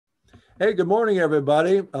Hey, good morning,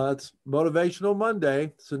 everybody. It's Motivational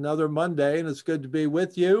Monday. It's another Monday, and it's good to be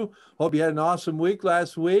with you. Hope you had an awesome week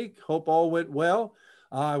last week. Hope all went well.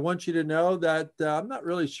 I want you to know that I'm not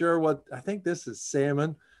really sure I think this is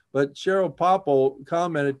salmon, but Cheryl Popple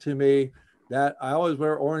commented to me that I always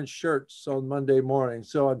wear orange shirts on Monday morning,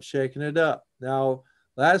 so I'm shaking it up. Now,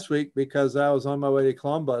 last week, because I was on my way to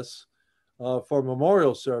Columbus for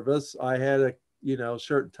memorial service, I had a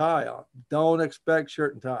shirt and tie on. Don't expect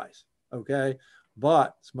shirt and ties. Okay.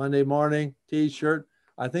 But it's Monday morning, t-shirt.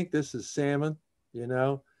 I think this is salmon,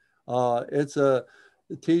 it's a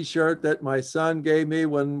t-shirt that my son gave me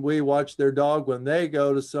when we watch their dog when they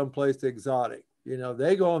go to someplace exotic.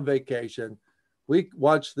 They go on vacation. We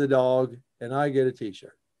watch the dog and I get a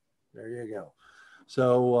t-shirt. There you go.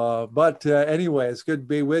 So, anyway, it's good to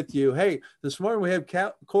be with you. Hey, this morning we have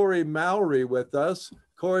Corey Mowry with us.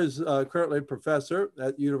 Corey's currently a professor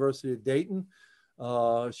at University of Dayton.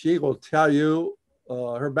 She will tell you,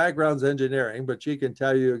 her background's engineering, but she can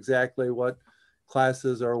tell you exactly what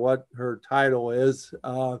classes or what her title is.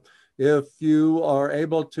 If you are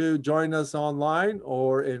able to join us online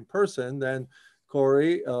or in person, then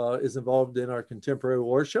Corey is involved in our contemporary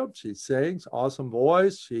worship. She sings, awesome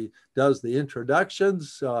voice. She does the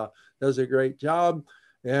introductions, does a great job.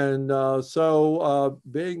 And so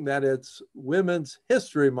being that it's Women's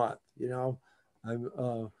History Month,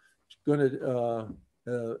 I'm going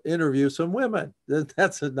to interview some women.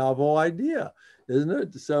 That's a novel idea, isn't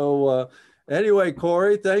it? So anyway,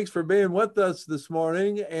 Corey, thanks for being with us this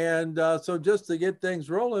morning. And so just to get things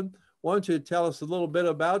rolling, why don't you tell us a little bit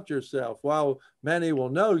about yourself? While many will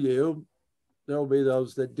know you, there will be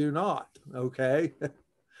those that do not. Okay.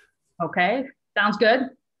 Okay, sounds good.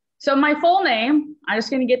 So my full name, I'm just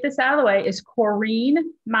going to get this out of the way, is Corrine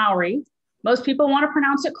Mowry. Most people want to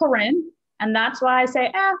pronounce it Corinne. And that's why I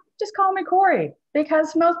say, just call me Corey,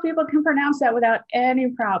 because most people can pronounce that without any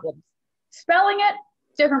problems. Spelling it,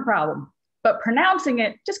 different problem. But pronouncing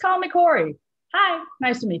it, just call me Corey. Hi,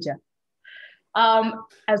 nice to meet you.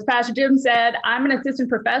 As Pastor Jim said, I'm an assistant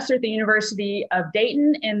professor at the University of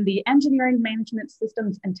Dayton in the Engineering Management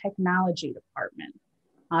Systems and Technology Department.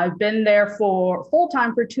 I've been there for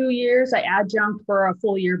full-time for 2 years. I adjunct for a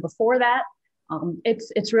full year before that.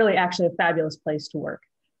 It's really actually a fabulous place to work.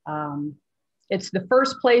 It's the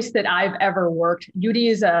first place that I've ever worked. UD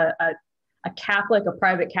is a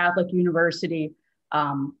private Catholic university.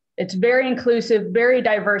 It's very inclusive, very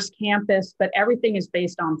diverse campus, but everything is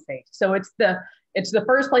based on faith. So it's the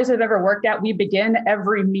first place I've ever worked at. We begin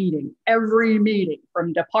every meeting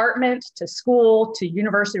from department to school to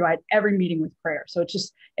university-wide, every meeting with prayer. So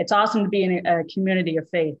it's awesome to be in a community of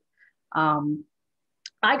faith.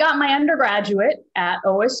 I got my undergraduate at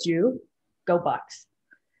OSU, go Bucks.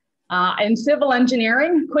 In civil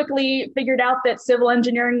engineering, quickly figured out that civil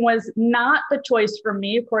engineering was not the choice for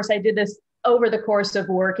me. Of course, I did this over the course of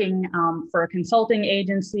working for a consulting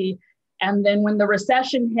agency. And then when the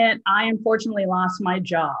recession hit, I unfortunately lost my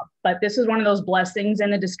job. But this is one of those blessings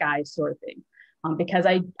in a disguise sort of thing, because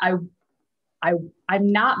I'm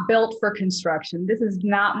not built for construction. This is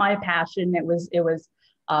not my passion. It was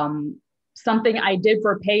something I did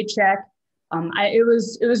for a paycheck. It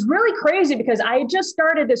was really crazy because I had just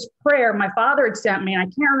started this prayer my father had sent me, and I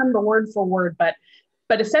can't remember word for word, but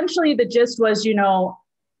essentially the gist was,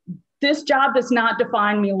 this job does not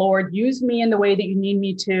define me, Lord. Use me in the way that you need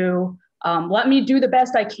me to. Let me do the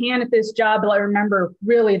best I can at this job, but I remember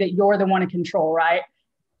really that you're the one in control, right?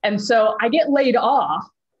 And so I get laid off,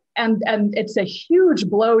 and it's a huge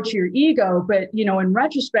blow to your ego. But in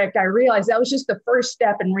retrospect, I realized that was just the first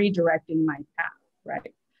step in redirecting my path,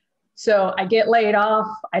 right? So I get laid off.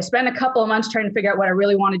 I spend a couple of months trying to figure out what I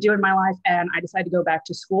really want to do in my life. And I decided to go back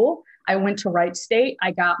to school. I went to Wright State. I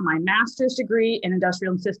got my master's degree in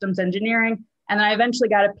industrial and systems engineering. And then I eventually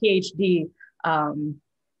got a PhD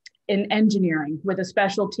in engineering with a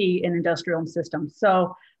specialty in industrial and systems.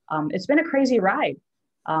 So it's been a crazy ride.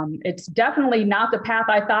 It's definitely not the path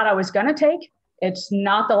I thought I was going to take. It's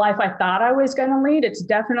not the life I thought I was going to lead. It's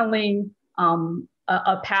definitely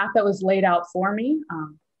a path that was laid out for me.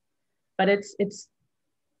 But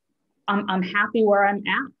I'm happy where I'm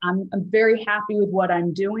at. I'm very happy with what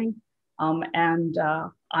I'm doing. And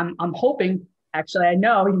I'm hoping, actually, I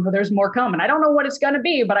know, there's more coming. I don't know what it's going to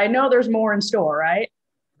be, but I know there's more in store, right?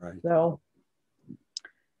 Right. So,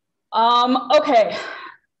 okay.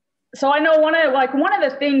 So I know one of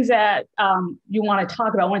the things that you want to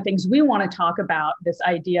talk about, one of the things we want to talk about, this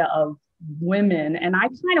idea of women. And I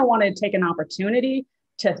kind of want to take an opportunity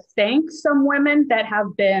to thank some women that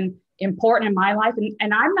have been important in my life.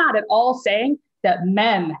 And I'm not at all saying that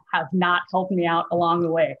men have not helped me out along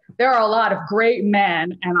the way. There are a lot of great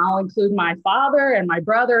men, and I'll include my father and my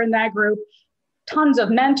brother in that group, tons of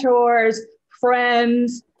mentors,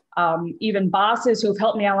 friends, even bosses who've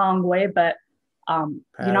helped me along the way. But, I'm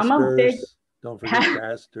a big don't forget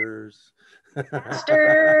pastors.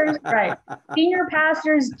 Pastors, right. Senior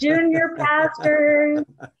pastors, junior pastors,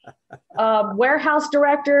 warehouse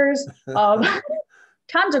directors,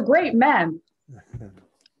 tons of great men.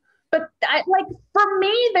 But for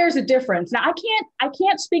me, there's a difference. Now I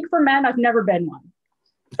can't speak for men. I've never been one,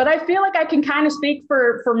 but I feel like I can kind of speak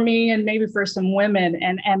for me and maybe for some women.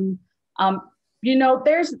 And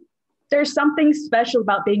there's something special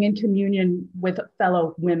about being in communion with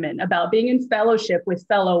fellow women, about being in fellowship with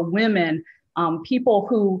fellow women, people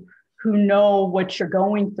who know what you're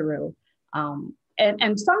going through.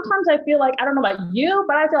 And sometimes I feel like, I don't know about you,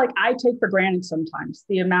 but I feel like I take for granted sometimes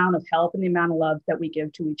the amount of help and the amount of love that we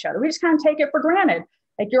give to each other. We just kind of take it for granted.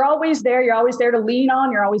 Like you're always there to lean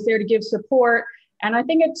on, you're always there to give support. And I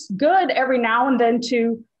think it's good every now and then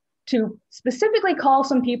to specifically call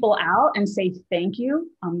some people out and say thank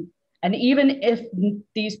you. And even if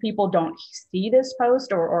these people don't see this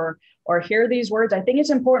post or hear these words, I think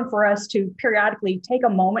it's important for us to periodically take a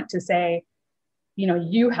moment to say,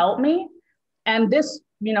 you helped me. And this,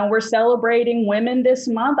 we're celebrating women this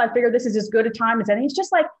month. I figure this is as good a time as any. It's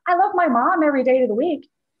just like, I love my mom every day of the week,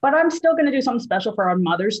 but I'm still going to do something special for her on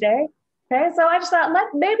Mother's Day. Okay. So I just thought,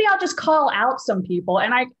 maybe I'll just call out some people.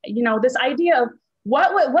 And this idea of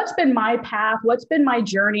what's been my path, what's been my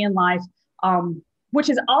journey in life, which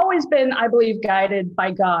has always been, I believe, guided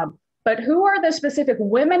by God. But who are the specific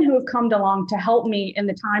women who have come along to help me in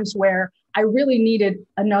the times where I really needed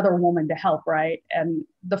another woman to help, right? And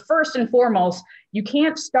the first and foremost, you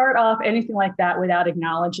can't start off anything like that without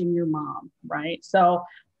acknowledging your mom, right? So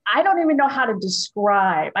I don't even know how to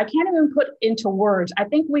describe, I can't even put into words. I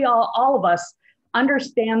think we all of us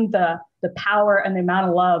understand the power and the amount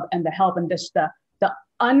of love and the help and just the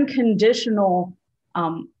unconditional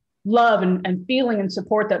love and feeling and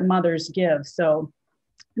support that mothers give. So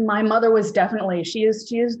my mother was definitely, she is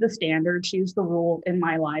the standard. She's the rule in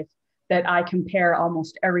my life that I compare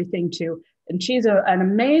almost everything to. And she's an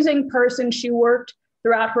amazing person. She worked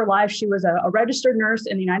throughout her life. She was a registered nurse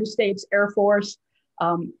in the United States Air Force.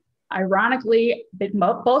 Ironically,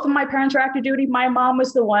 both of my parents were active duty. My mom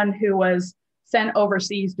was the one who was sent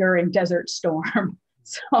overseas during Desert Storm.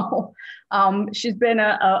 So she's been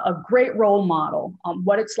a great role model on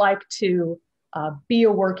what it's like to be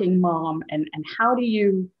a working mom and how do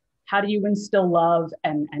you instill love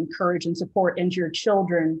and courage and support into your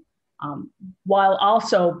children while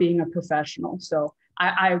also being a professional. So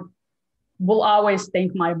I will always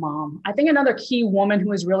thank my mom. I think another key woman who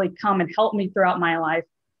has really come and helped me throughout my life,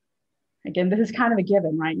 again, this is kind of a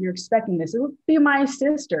given, right? You're expecting this. It would be my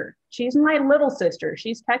sister. She's my little sister.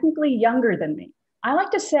 She's technically younger than me. I like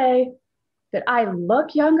to say that I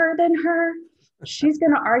look younger than her. She's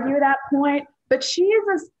going to argue that point, but she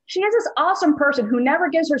is this awesome person who never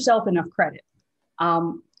gives herself enough credit.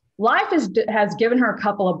 Life has given her a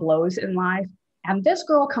couple of blows in life, and this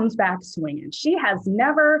girl comes back swinging. She has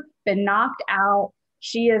never been knocked out.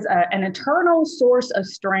 She is an eternal source of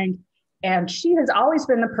strength, and she has always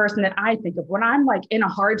been the person that I think of when I'm like in a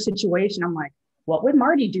hard situation. I'm like, what would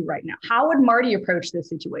Marty do right now? How would Marty approach this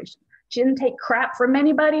situation? She didn't take crap from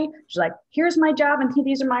anybody. She's like, here's my job and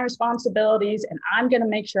these are my responsibilities, and I'm going to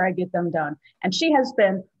make sure I get them done. And she has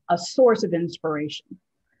been a source of inspiration.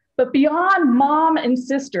 But beyond mom and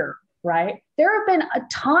sister, right, there have been a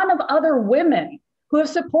ton of other women who have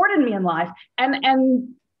supported me in life. And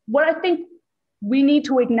what I think we need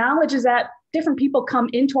to acknowledge is that different people come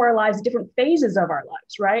into our lives, different phases of our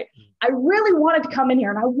lives, right? I really wanted to come in here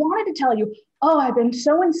and I wanted to tell you, oh, I've been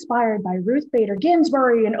so inspired by Ruth Bader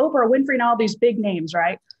Ginsburg and Oprah Winfrey and all these big names,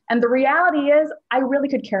 right? And the reality is I really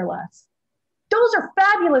could care less. Those are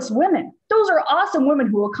fabulous women. Those are awesome women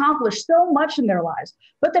who accomplish so much in their lives.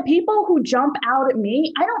 But the people who jump out at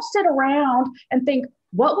me, I don't sit around and think,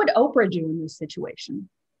 what would Oprah do in this situation?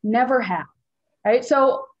 Never have, right?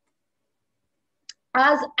 So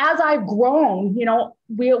as I've grown,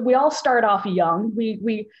 we all start off young.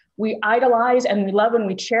 We idolize and we love and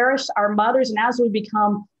we cherish our mothers. And as we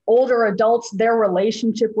become older adults, their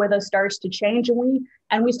relationship with us starts to change,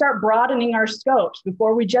 and we start broadening our scopes.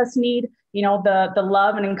 Before we just need, the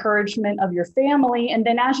love and encouragement of your family. And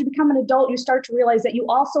then as you become an adult, you start to realize that you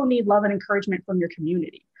also need love and encouragement from your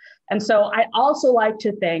community. And so I also like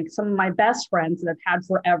to thank some of my best friends that I've had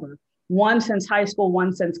forever, one since high school,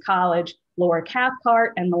 one since college. Laura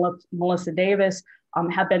Cathcart and Melissa Davis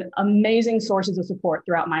have been amazing sources of support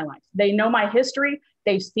throughout my life. They know my history.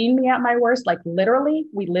 They've seen me at my worst, like literally,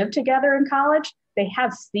 we lived together in college. They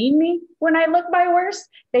have seen me when I look my worst.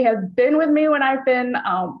 They have been with me when I've been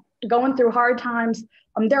going through hard times.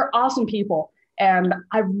 They're awesome people. And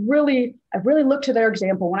I really look to their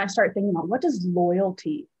example when I start thinking about what does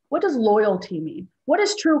loyalty mean? What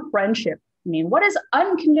does true friendship mean? What is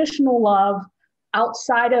unconditional love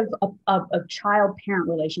outside of child-parent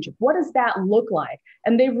relationship? What does that look like?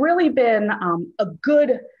 And they've really been a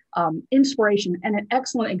good inspiration and an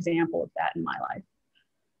excellent example of that in my life.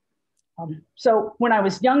 So when I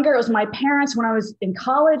was younger, it was my parents. When I was in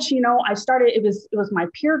college, I started, it was my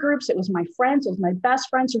peer groups, it was my friends, it was my best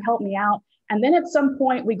friends who helped me out. And then at some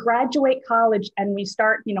point we graduate college and we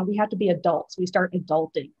start, we have to be adults. We start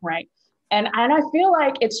adulting, right? And I feel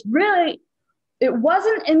like it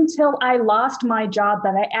wasn't until I lost my job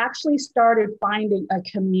that I actually started finding a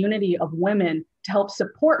community of women to help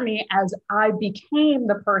support me as I became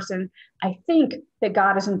the person I think that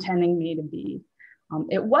God is intending me to be.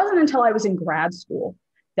 It wasn't until I was in grad school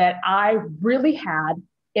that I really had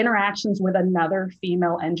interactions with another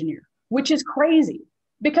female engineer, which is crazy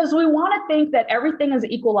because we want to think that everything is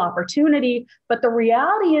equal opportunity, but the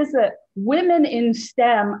reality is that women in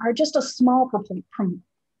STEM are just a small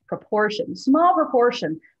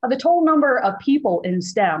proportion of the total number of people in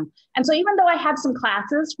STEM. And so even though I had some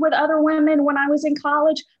classes with other women when I was in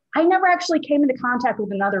college, I never actually came into contact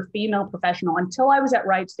with another female professional until I was at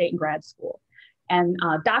Wright State in grad school. And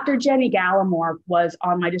Dr. Jenny Gallimore was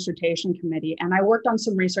on my dissertation committee, and I worked on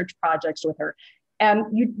some research projects with her. And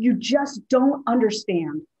you just don't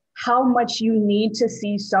understand how much you need to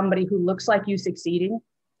see somebody who looks like you succeeding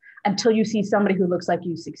until you see somebody who looks like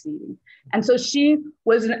you succeeding. And so she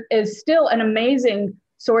is still an amazing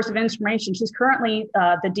source of inspiration. She's currently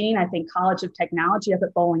the dean, I think, College of Technology up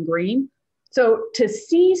at Bowling Green. So to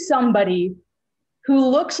see somebody who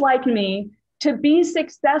looks like me to be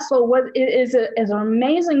successful is an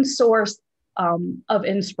amazing source of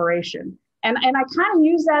inspiration. And I kind of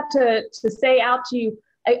use that to say out to you,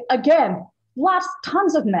 again, lots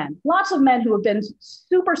of men who have been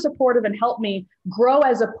super supportive and helped me grow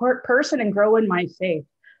as a person and grow in my faith.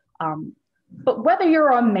 But whether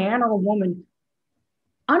you're a man or a woman,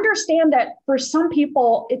 understand that for some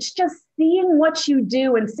people, it's just seeing what you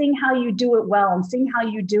do and seeing how you do it well and seeing how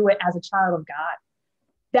you do it as a child of God.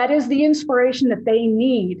 That is the inspiration that they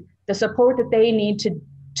need, the support that they need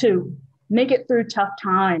to make it through tough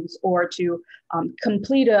times or to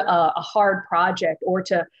complete a hard project or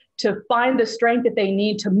to find the strength that they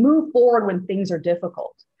need to move forward when things are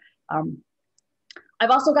difficult.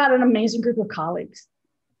 I've also got an amazing group of colleagues.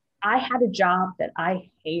 I had a job that I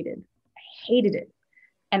hated. I hated it.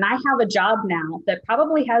 And I have a job now that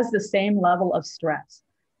probably has the same level of stress.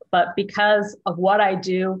 But because of what I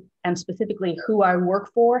do and specifically who I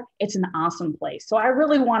work for, it's an awesome place. So I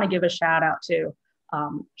really want to give a shout out to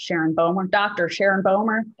Sharon Bomer, Dr. Sharon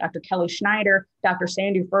Bomer, Dr. Kelly Schneider, Dr.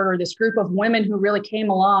 Sandy Furter, this group of women who really came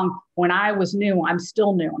along when I was new. I'm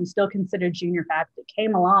still new. I'm still considered junior faculty,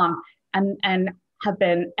 came along and have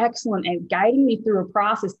been excellent at guiding me through a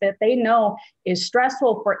process that they know is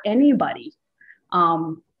stressful for anybody.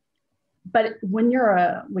 But when you're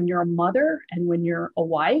a mother and when you're a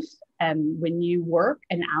wife and when you work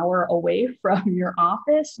an hour away from your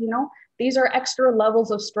office, these are extra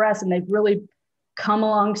levels of stress, and they've really come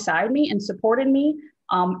alongside me and supported me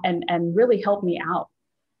and really helped me out.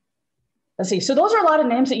 Let's see. So those are a lot of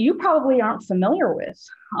names that you probably aren't familiar with,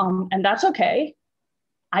 and that's okay.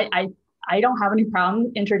 I don't have any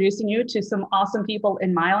problem introducing you to some awesome people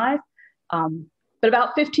in my life. But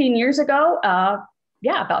about 15 years ago, I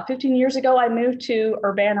moved to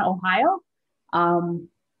Urbana, Ohio.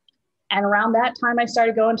 And around that time, I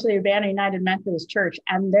started going to the Urbana United Methodist Church.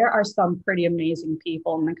 And there are some pretty amazing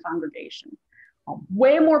people in the congregation.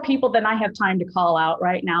 Way more people than I have time to call out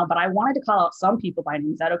right now, but I wanted to call out some people by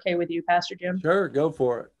name. Is that okay with you, Pastor Jim? Sure, go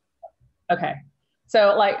for it. Okay.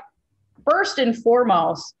 So first and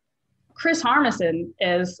foremost, Chris Harmison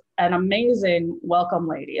is an amazing welcome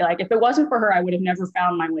lady. If it wasn't for her, I would have never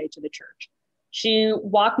found my way to the church. She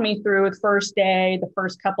walked me through the first day, the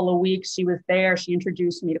first couple of weeks she was there. She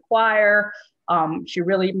introduced me to choir. She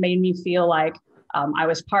really made me feel like I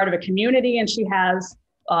was part of a community, and she has,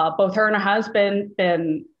 both her and her husband,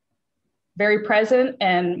 been very present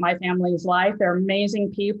in my family's life. They're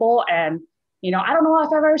amazing people. And, I don't know if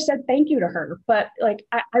I've ever said thank you to her, but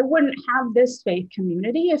I wouldn't have this faith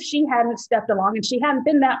community if she hadn't stepped along and she hadn't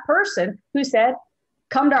been that person who said,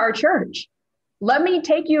 come to our church. Let me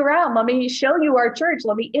take you around. Let me show you our church.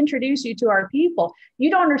 Let me introduce you to our people. You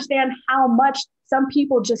don't understand how much some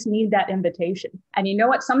people just need that invitation. And you know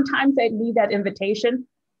what? Sometimes they need that invitation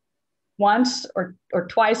once or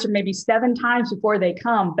twice or maybe 7 times before they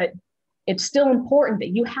come, but it's still important that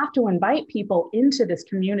you have to invite people into this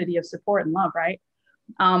community of support and love, right?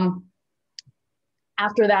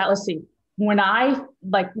 After that, let's see. When I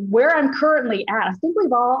like where I'm currently at, I think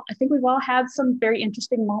we've all had some very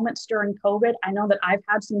interesting moments during COVID. I know that I've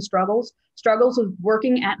had some struggles with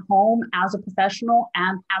working at home as a professional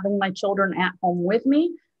and having my children at home with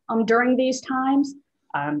me during these times.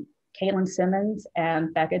 Caitlin Simmons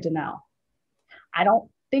and Becca Donnell. I don't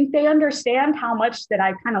think they understand how much that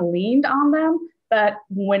I kind of leaned on them. But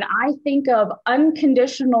when I think of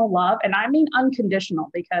unconditional love, and I mean unconditional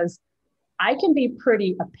because I can be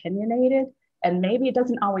pretty opinionated, and maybe it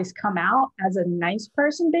doesn't always come out as a nice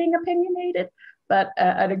person being opinionated, but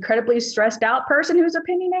an incredibly stressed out person who's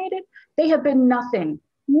opinionated, they have been nothing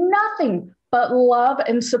but love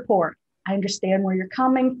and support. I understand where you're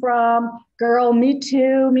coming from. Girl, me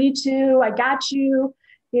too. I got you.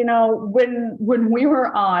 You know, when we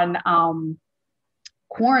were on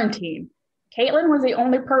quarantine, Caitlin was the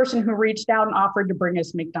only person who reached out and offered to bring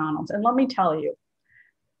us McDonald's. And let me tell you,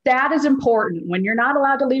 that is important. When you're not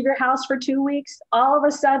allowed to leave your house for 2 weeks, all of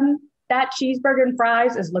a sudden that cheeseburger and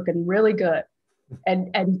fries is looking really good.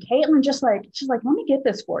 And Caitlin she's like, let me get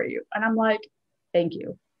this for you. And I'm like, thank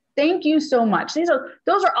you. Thank you so much.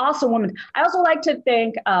 Those are awesome women. I also like to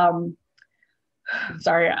thank, I'm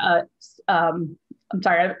sorry, I'm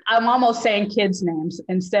almost saying kids' names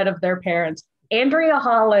instead of their parents. Andrea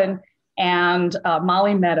Holland and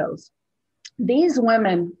Molly Meadows. These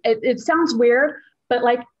women, it sounds weird, but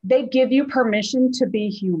like they give you permission to be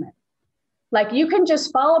human. Like you can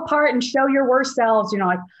just fall apart and show your worst selves. You know,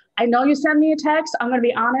 like, I know you sent me a text. I'm going to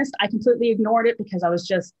be honest. I completely ignored it because I was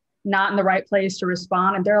just not in the right place to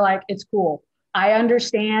respond. And they're like, it's cool. I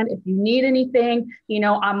understand. If you need anything, you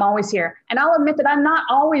know, I'm always here. And I'll admit that I'm not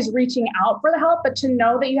always reaching out for the help, but to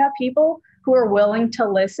know that you have people who are willing to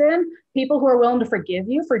listen, people who are willing to forgive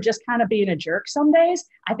you for just kind of being a jerk some days,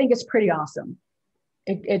 I think it's pretty awesome.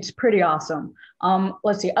 It's pretty awesome.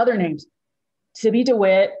 Let's see, other names. Tibby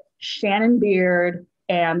DeWitt, Shannon Beard,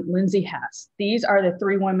 and Lindsay Hess. These are the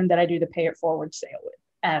 3 women that I do the Pay It Forward sale with.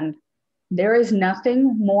 And there is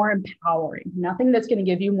nothing more empowering, nothing that's going to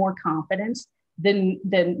give you more confidence than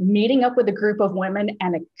meeting up with a group of women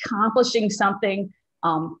and accomplishing something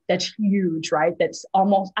that's huge, right? That's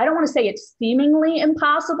almost, I don't want to say it's seemingly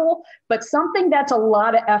impossible, but something that's a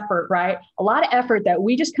lot of effort, right? A lot of effort that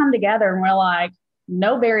we just come together and we're like,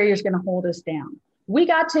 no barrier is going to hold us down. We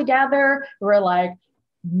got together, we're like,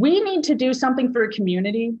 we need to do something for a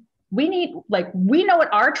community. We know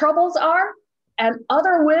what our troubles are, and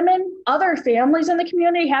other women, other families in the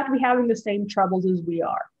community have to be having the same troubles as we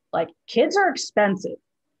are. Like kids are expensive.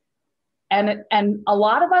 And a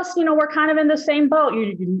lot of us, you know, we're kind of in the same boat.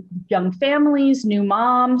 Young families, new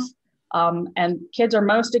moms, and kids are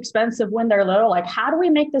most expensive when they're little. Like, how do we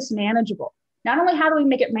make this manageable? Not only how do we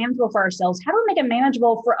make it manageable for ourselves, how do we make it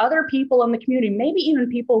manageable for other people in the community, maybe even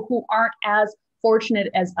people who aren't as fortunate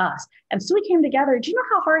as us? And so we came together. Do you know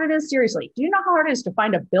how hard it is? Seriously, do you know how hard it is to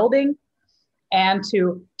find a building and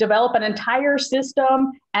to develop an entire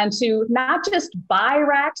system and to not just buy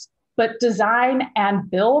racks, but design and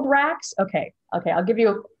build racks? Okay, I'll give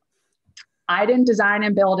you, I didn't design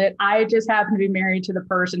and build it. I just happen to be married to the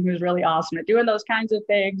person who's really awesome at doing those kinds of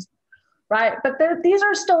things, right? But this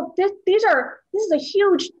is a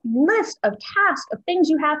huge list of tasks, of things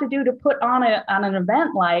you have to do to put on an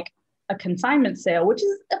event like a consignment sale, which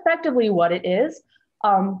is effectively what it is.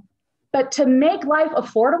 But to make life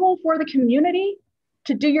affordable for the community,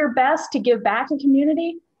 to do your best to give back to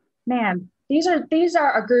community, man, these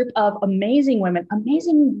are a group of amazing women,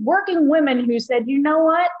 amazing working women who said, you know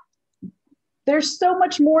what? There's so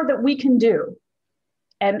much more that we can do.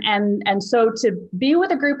 And so to be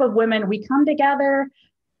with a group of women, we come together,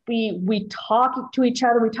 we talk to each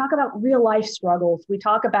other, we talk about real life struggles, we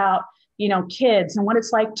talk about, you know, kids and what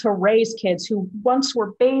it's like to raise kids who once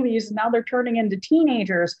were babies and now they're turning into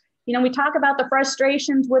teenagers. You know, we talk about the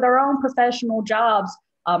frustrations with our own professional jobs,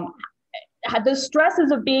 the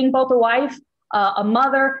stresses of being both a wife, a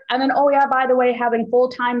mother, and then, oh yeah, by the way, having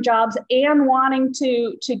full-time jobs and wanting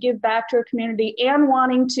to give back to a community and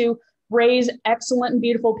wanting to raise excellent and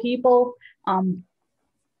beautiful people.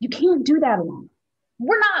 You can't do that alone.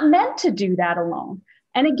 We're not meant to do that alone.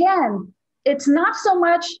 And again, it's not so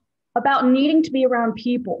much about needing to be around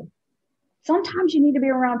people. Sometimes you need to be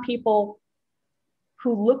around people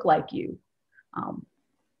who look like you,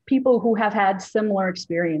 people who have had similar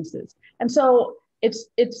experiences. And so it's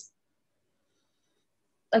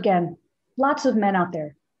again, lots of men out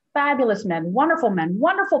there, fabulous men,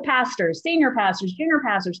 wonderful pastors, senior pastors, junior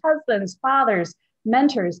pastors, husbands, fathers,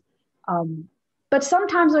 mentors. But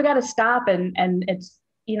sometimes we got to stop and it's,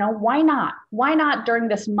 why not? Why not during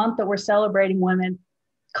this month that we're celebrating women,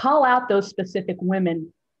 call out those specific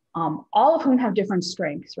women, all of whom have different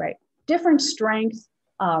strengths, right? Different strengths,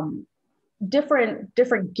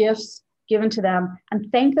 different gifts given to them, and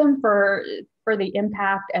thank them for the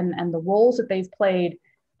impact and the roles that they've played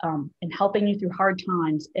in helping you through hard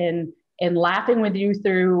times, in laughing with you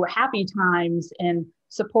through happy times, in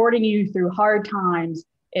supporting you through hard times,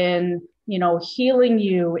 in healing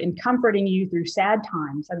you and comforting you through sad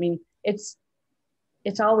times. I mean, it's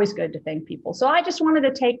always good to thank people. So I just wanted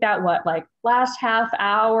to take that, last half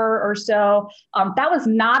hour or so. That was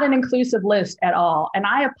not an inclusive list at all. And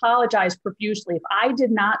I apologize profusely. If I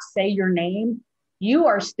did not say your name, you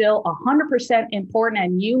are still 100% important,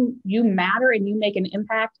 and you matter and you make an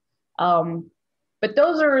impact. But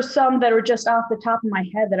those are some that are just off the top of my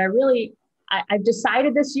head that I've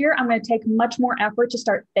decided this year, I'm going to take much more effort to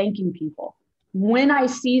start thanking people. When I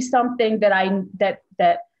see something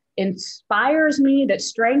that inspires me, that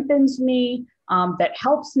strengthens me, that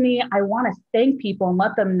helps me, I want to thank people and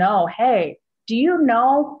let them know, hey, do you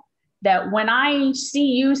know that when I see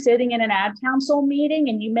you sitting in an ad council meeting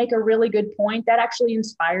and you make a really good point, that actually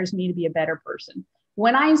inspires me to be a better person.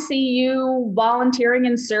 When I see you volunteering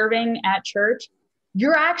and serving at church,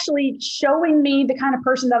 you're actually showing me the kind of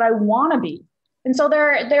person that I want to be. And so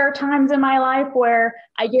there are times in my life where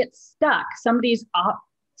I get stuck. Somebody's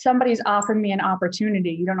offering me an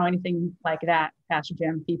opportunity. You don't know anything like that, Pastor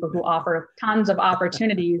Jim, people who offer tons of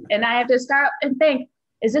opportunities. And I have to start and think,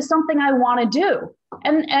 is this something I want to do?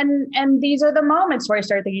 And these are the moments where I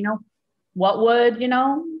start thinking, what would,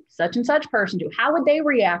 such and such person do? How would they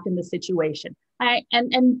react in the situation? I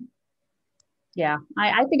think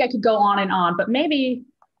I could go on and on, but maybe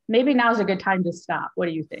now's a good time to stop. What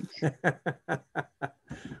do you think?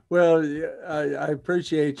 Well, I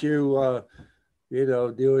appreciate you,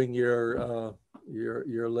 doing your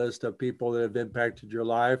list of people that have impacted your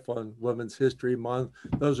life on Women's History Month.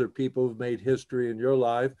 Those are people who've made history in your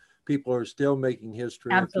life. People are still making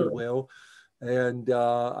history, Absolutely. If you will. And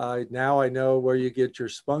now I know where you get your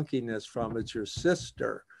spunkiness from. It's your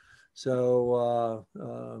sister. So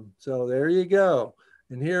there you go.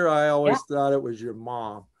 And here I always thought it was your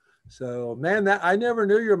mom. So man, I never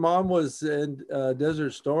knew your mom was in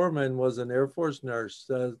Desert Storm and was an Air Force nurse.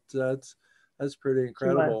 That's pretty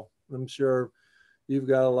incredible. I'm sure you've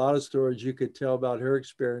got a lot of stories you could tell about her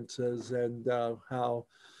experiences and how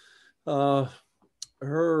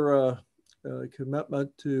her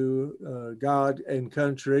commitment to God and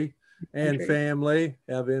country and family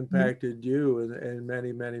have impacted you in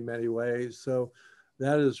many, many, many ways. So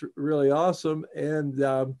that is really awesome. And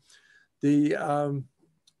the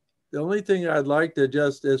only thing I'd like to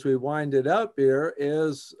just, as we wind it up here,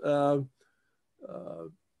 is,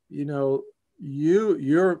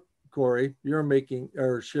 you're Corey, you're making,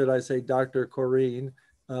 or should I say Dr. Corrine,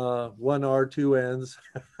 one R, two N's.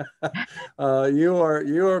 You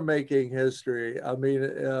are making history. I mean,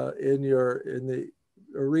 in the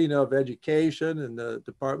arena of education in the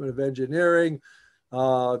Department of Engineering,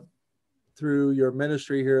 through your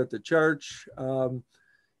ministry here at the church.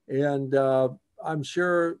 And I'm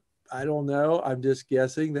sure, I don't know, I'm just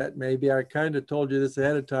guessing that maybe I kind of told you this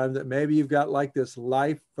ahead of time, that maybe you've got like this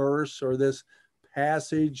life verse or this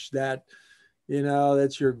passage that,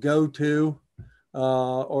 that's your go-to,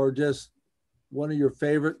 or just one of your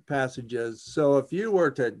favorite passages. So if you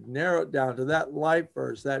were to narrow it down to that life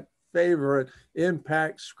verse, that favorite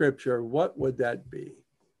impact scripture, what would that be?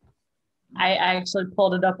 I actually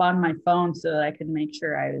pulled it up on my phone so that I could make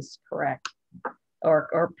sure I was correct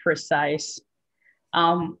or precise.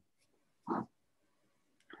 Hold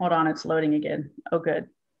on, it's loading again. Oh, good.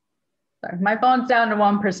 Sorry. My phone's down to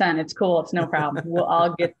 1%. It's cool. It's no problem.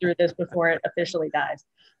 I'll get through this before it officially dies.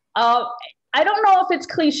 I don't know if it's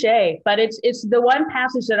cliche, but it's the one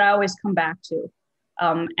passage that I always come back to.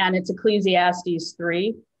 And it's Ecclesiastes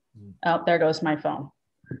 3. Oh, there goes my phone.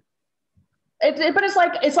 But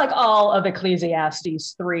it's like all of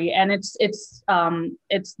Ecclesiastes 3, and it's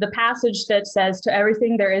the passage that says, to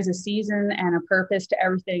everything there is a season and a purpose to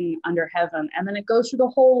everything under heaven, and then it goes through the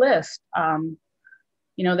whole list.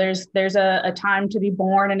 There's a time to be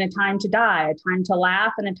born and a time to die, a time to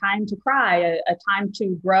laugh and a time to cry, a time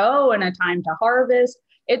to grow and a time to harvest.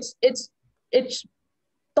 It's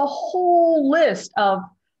the whole list of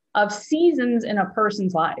seasons in a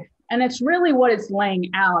person's life. And it's really what it's laying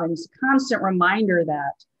out. And it's a constant reminder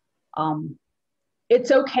that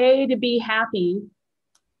it's okay to be happy,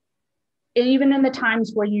 even in the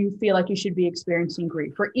times where you feel like you should be experiencing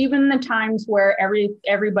grief, or even the times where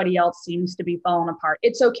everybody else seems to be falling apart.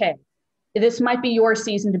 It's okay. This might be your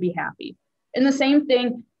season to be happy. And the same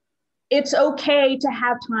thing, it's okay to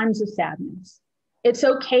have times of sadness. It's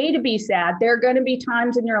okay to be sad. There are going to be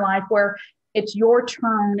times in your life where it's your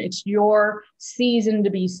turn, it's your season to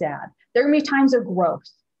be sad. There are going to be times of growth.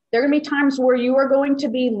 There are going to be times where you are going to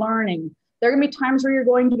be learning. There are going to be times where you're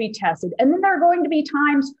going to be tested. And then there are going to be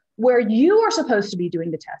times where you are supposed to be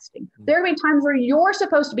doing the testing. There are going to be times where you're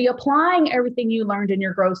supposed to be applying everything you learned in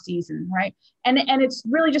your growth season, right? And it's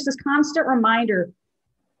really just this constant reminder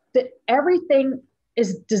that everything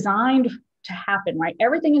is designed to happen, right?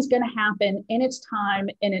 Everything is going to happen in its time,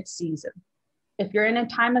 in its season. If you're in a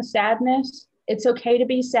time of sadness, it's okay to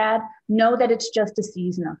be sad. Know that it's just a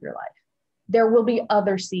season of your life. There will be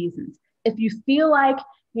other seasons. If you feel like,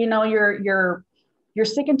 you're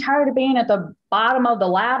sick and tired of being at the bottom of the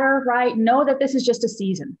ladder, right? Know that this is just a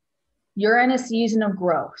season. You're in a season of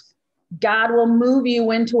growth. God will move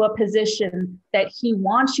you into a position that he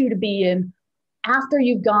wants you to be in after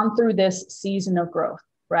you've gone through this season of growth,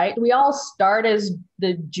 right? We all start as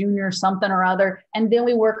the junior something or other, and then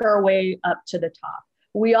we work our way up to the top.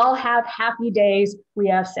 We all have happy days. We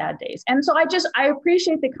have sad days. And so I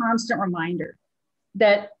appreciate the constant reminder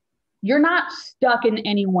that you're not stuck in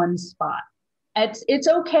any one spot. It's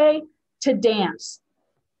okay to dance.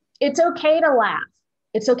 It's okay to laugh.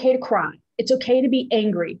 It's okay to cry. It's okay to be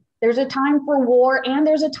angry. There's a time for war and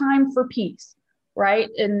there's a time for peace, right?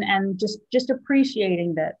 And just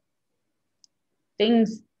appreciating that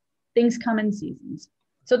things come in seasons.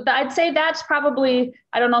 So I'd say that's probably,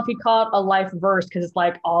 I don't know if you call it a life verse because it's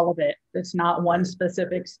like all of it. It's not one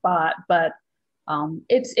specific spot, but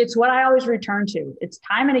it's what I always return to. It's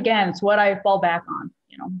time and again, it's what I fall back on,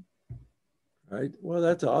 Right. Well,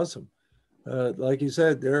 that's awesome. Like you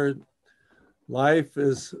said, life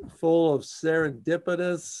is full of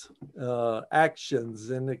serendipitous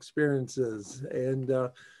actions and experiences, and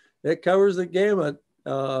it covers the gamut.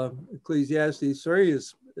 Ecclesiastes 3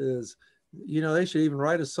 is they should even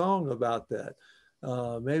write a song about that.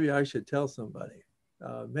 Maybe I should tell somebody.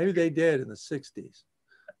 Maybe they did in the 60s,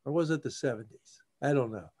 or was it the 70s? I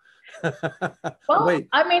don't know. Well, wait,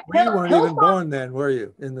 I mean, we weren't even born then, were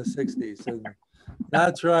you? In the 60s? And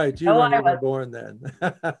that's right. You weren't even born then.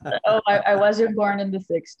 I wasn't born in the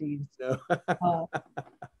 60s. No.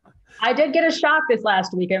 I did get a shock this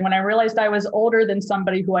last weekend when I realized I was older than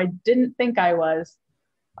somebody who I didn't think I was.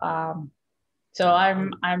 So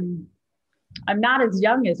I'm not as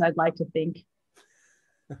young as I'd like to think.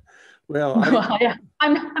 Well,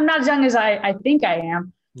 I'm not as young as I think I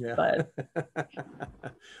am. Yeah. But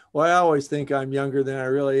well, I always think I'm younger than I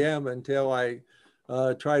really am until I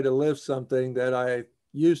try to lift something that I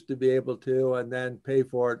used to be able to, and then pay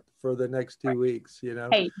for it for the next 2 weeks.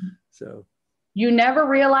 Hey, so you never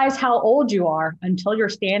realize how old you are until you're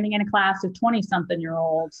standing in a class of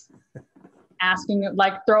 20-something-year-olds, asking,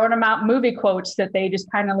 like throwing them out movie quotes that they just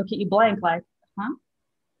kind of look at you blank, like, huh?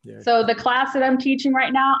 Yeah. So the class that I'm teaching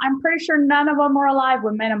right now, I'm pretty sure none of them were alive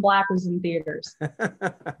when Men in Black was in theaters.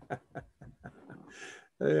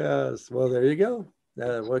 Yes. Well, there you go.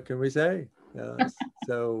 What can we say?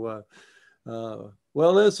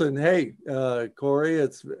 Well, listen, hey, Corey,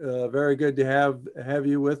 it's very good to have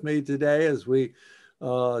you with me today as we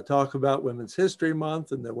talk about Women's History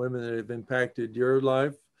Month and the women that have impacted your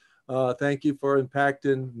life. Thank you for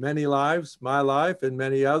impacting many lives, my life and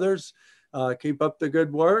many others. Keep up the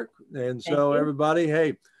good work. And so everybody,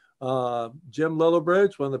 hey, Jim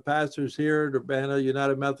Lillibridge, one of the pastors here at Urbana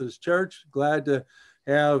United Methodist Church, glad to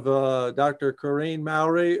have Dr. Corinne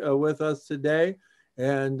Mowry with us today.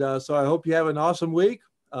 And so I hope you have an awesome week.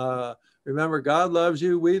 Remember, God loves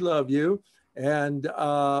you. We love you. And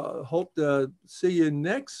hope to see you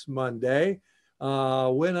next Monday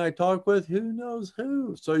when I talk with who knows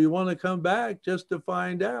who. So you want to come back just to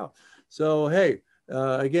find out. So, hey,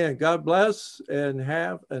 again, God bless and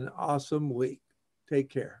have an awesome week. Take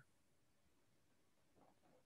care.